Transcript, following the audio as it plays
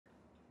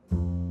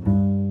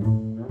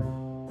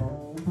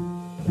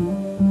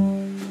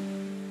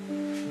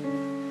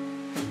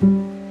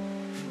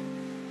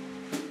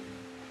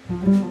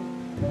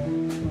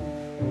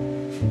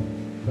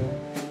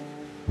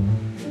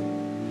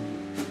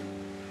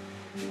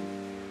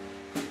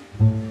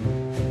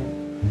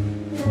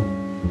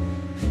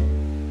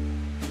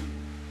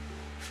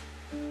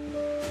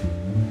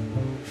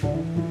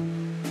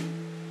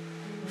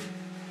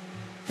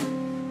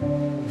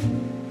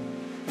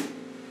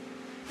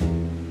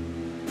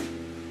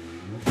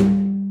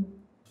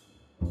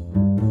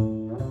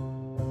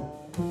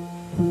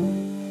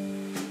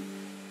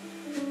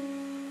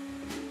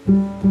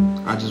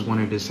just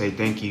wanted to say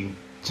thank you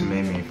to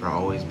Maymay for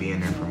always being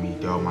there for me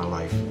throughout my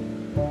life,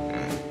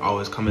 and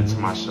always coming to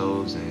my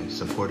shows and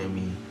supporting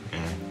me.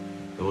 And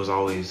it was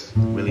always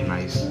really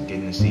nice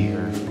getting to see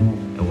her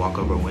and walk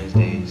over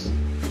Wednesdays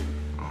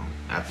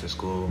after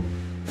school.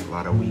 A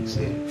lot of weeks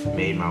it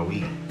made my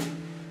week.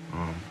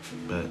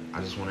 But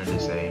I just wanted to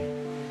say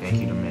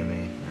thank you to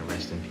Maymay and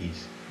rest in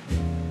peace.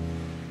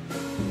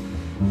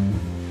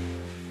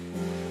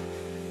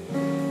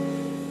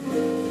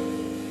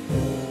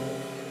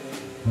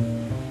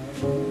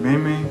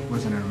 Maymay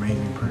was an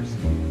amazing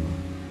person.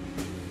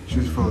 She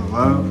was full of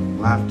love,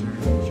 laughter,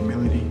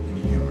 humility, and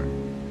humor.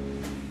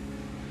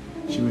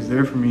 She was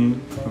there for me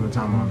from the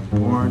time I was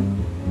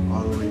born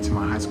all the way to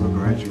my high school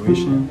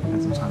graduation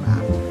and some time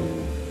after.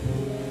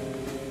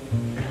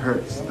 It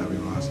hurts that we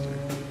lost her,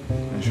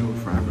 and she will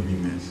forever be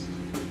missed.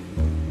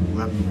 We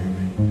love you,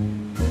 Maymay.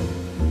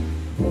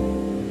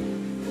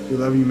 We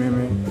love you,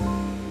 Maymay.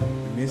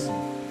 We miss you.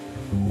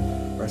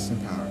 Rest in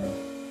power.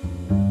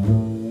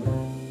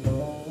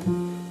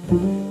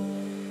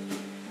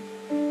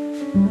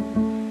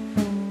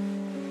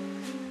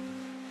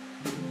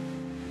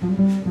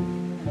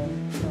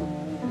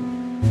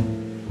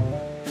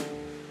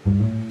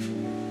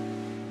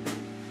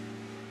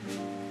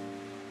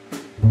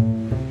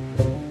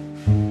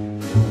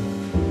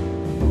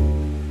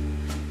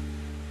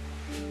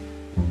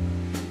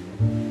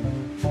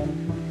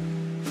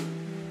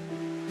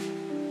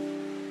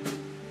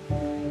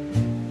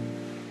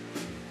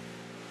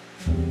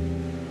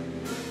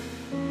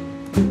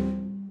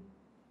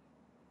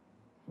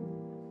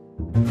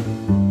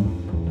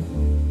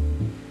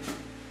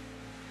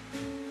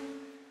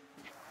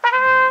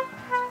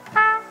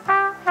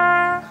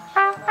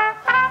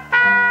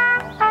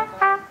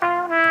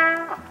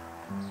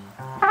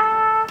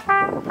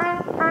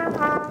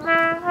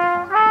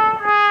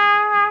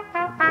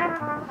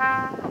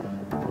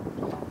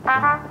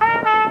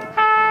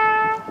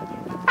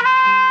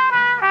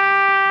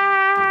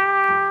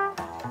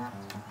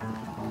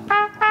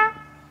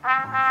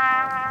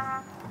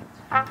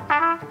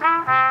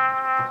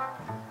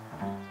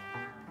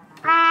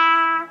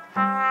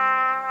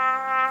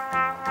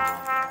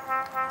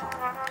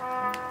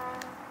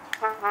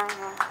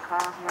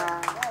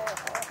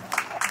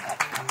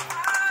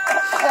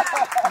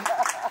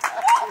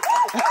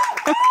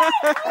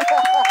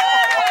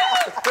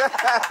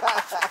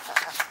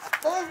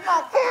 This is my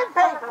kid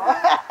paper.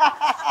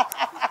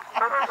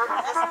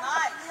 That's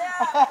nice.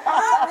 Yeah.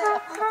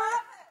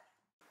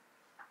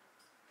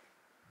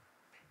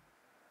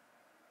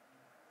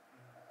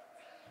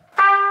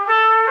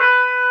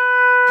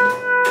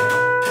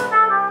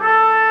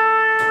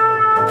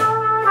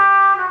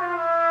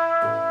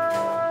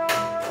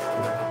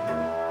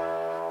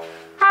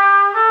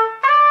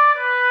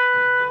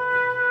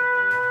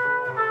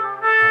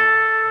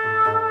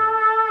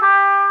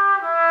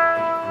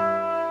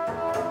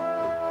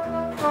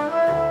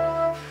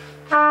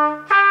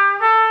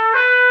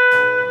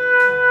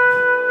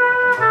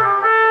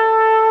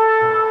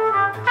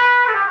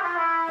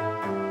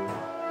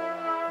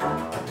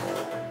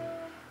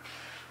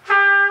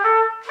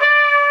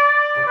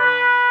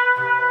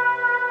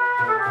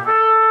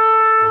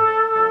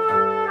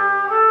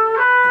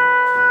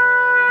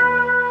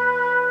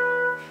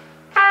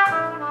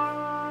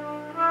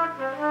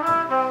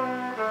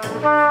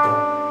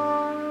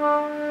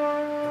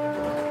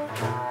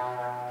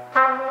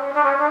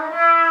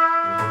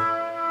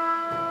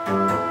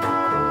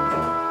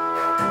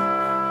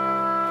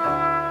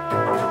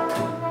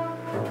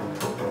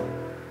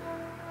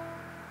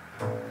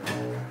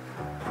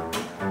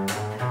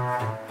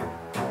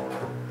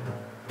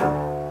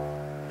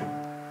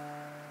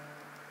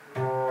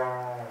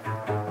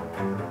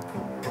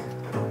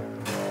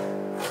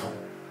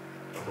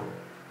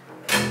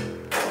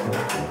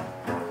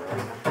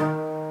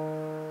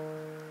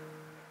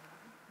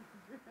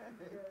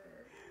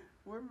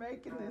 We're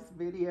making this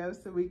video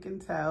so we can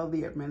tell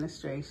the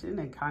administration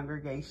and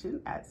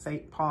congregation at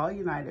St. Paul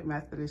United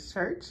Methodist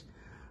Church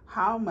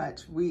how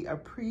much we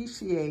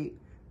appreciate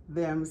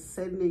them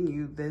sending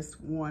you this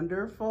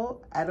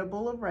wonderful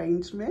edible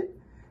arrangement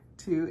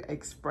to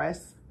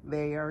express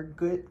their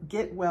good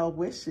get well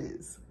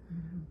wishes.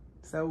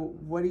 So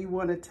what do you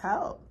want to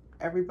tell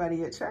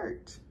everybody at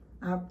church?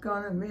 I'm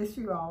gonna miss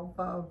you all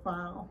for a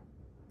while.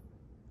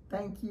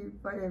 Thank you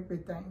for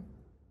everything.